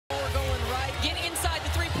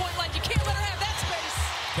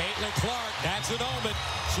Caitlin Clark, that's an omen.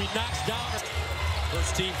 She knocks down her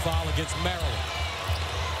first team foul against Maryland.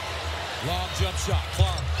 Long jump shot,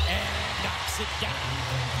 Clark, and knocks it down.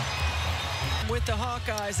 With the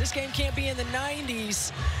Hawkeyes, this game can't be in the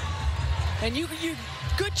 90s. And you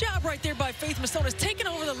good job right there by Faith Mastonis, taking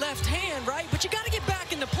over the left hand, right? But you got to get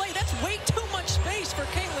back into play. That's way too much space for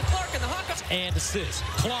Caitlin Clark and the Hawkeyes. And assist,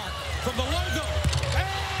 Clark from the logo,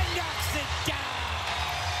 and knocks it down.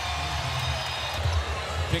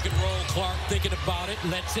 Pick and roll, Clark thinking about it,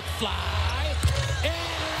 lets it fly, and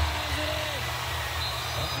runs it in.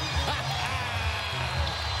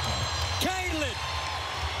 Caitlin,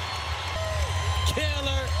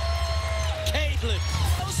 killer, Caitlin.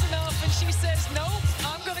 Close enough, and she says, nope,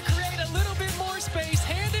 I'm going to create a little bit more space.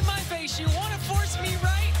 Hand in my face, you want to force me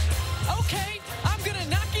right? Okay, I'm going to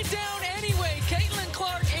knock it down anyway. Caitlin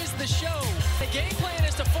Clark is the show. The game plan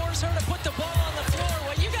is to force her to put the ball on the floor.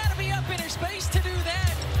 Well, you got to be up in her space to do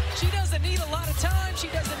that. She doesn't need a lot of time. She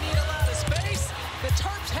doesn't need a lot of space. The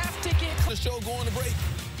Terps have to get the show going to break.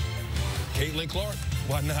 Caitlin Clark,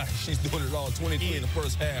 why not? She's doing it all. 23 in the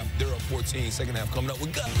first half. They're up 14. Second half coming up. We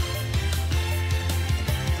got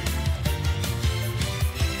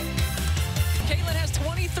Caitlin has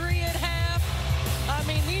 23 at half. I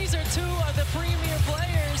mean, these are two of the premier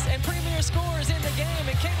players and premier scorers in the game,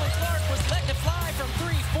 and Caitlin Clark was letting it